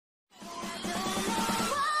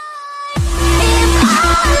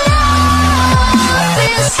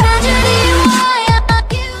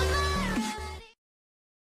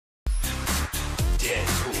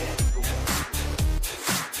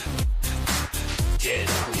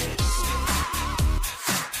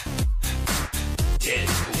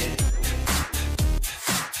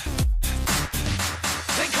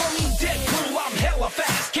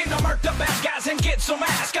some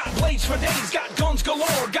ass, got blades for days, got guns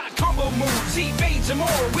galore, got combo moves, evades and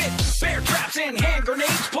more, with bear traps and hand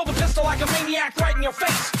grenades. Pull the pistol like a maniac right in your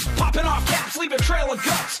face, popping off caps, leave a trail of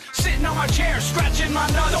guts. Sitting on my chair, scratching my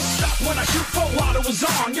nuts. Don't stop when I shoot, full auto is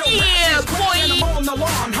on. Your yeah, boy. And I'm on the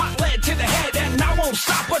lawn, hot lead to the head, and I won't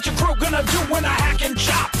stop. What your crew gonna do when I hack and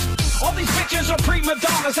chop? All these bitches are prima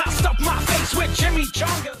donnas. I stuff my face with Jimmy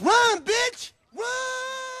Chonga. Run, bitch! Run!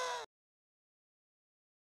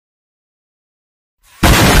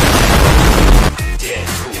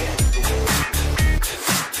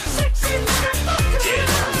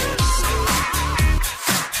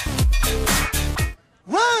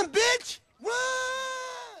 Run, bitch!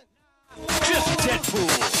 Run! Just Deadpool.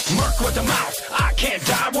 Merc with the mouth. I can't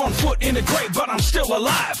die, 1 foot in the grave, but I'm still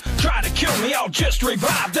alive. Try to kill me, I'll just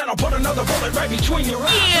revive. Then I'll put another bullet right between your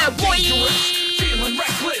eyes. Yeah, I'm boy. dangerous, feeling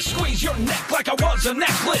reckless. Squeeze your neck like I was a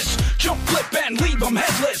necklace. Jump, flip, and leave them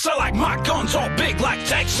headless. I like my guns all big like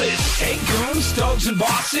Texas. Hey goons, thugs, and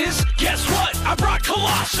bosses, guess what? I brought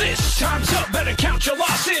Colossus. Time's up, better count your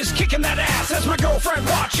losses. Kicking that ass as my girlfriend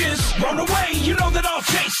watches. Run away, you know that I'll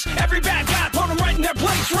chase every bad guy, put them right in their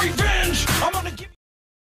place. Revenge, I'm gonna give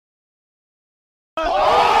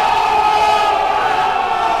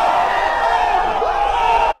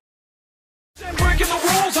breaking the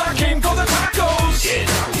rules, I came for the tacos.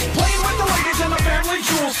 Playing with the ladies and the family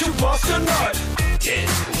jewels to bust a nut.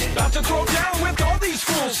 About to throw down with all these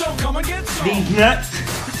fools, so come and get some. These nuts.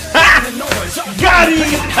 Got it!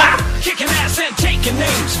 Kicking ass and taking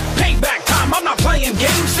names. Payback time, I'm not playing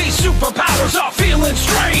games. These superpowers are feeling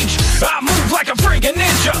strange. I move like a friggin'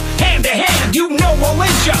 ninja. Hand to hand, you know I'll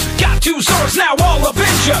injure ya. Got 2 swords, now all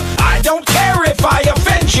avenge ya. I don't care if I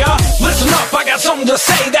offend ya. Listen up, I got something to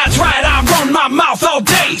say. That's right, I run my mouth all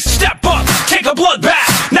day. Step up, take a blood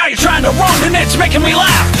bath. Now you're trying to run and it's making me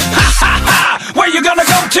laugh. Ha ha ha, where you gonna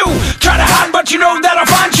go to? Try to hide, but you know that I'll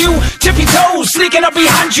find you. Tippy toes, sneaking up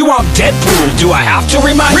behind you. I'm Deadpool, do I have to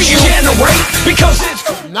remind you? Regenerate, because it's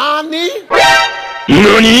cool. Nani?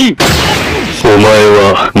 NANI? お前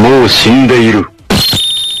はもう死んでいる。I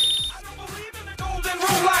don't believe in the golden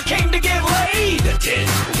rule, I came to get laid.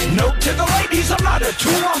 Note to the ladies, I'm not a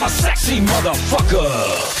tool, I'm a sexy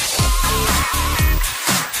motherfucker.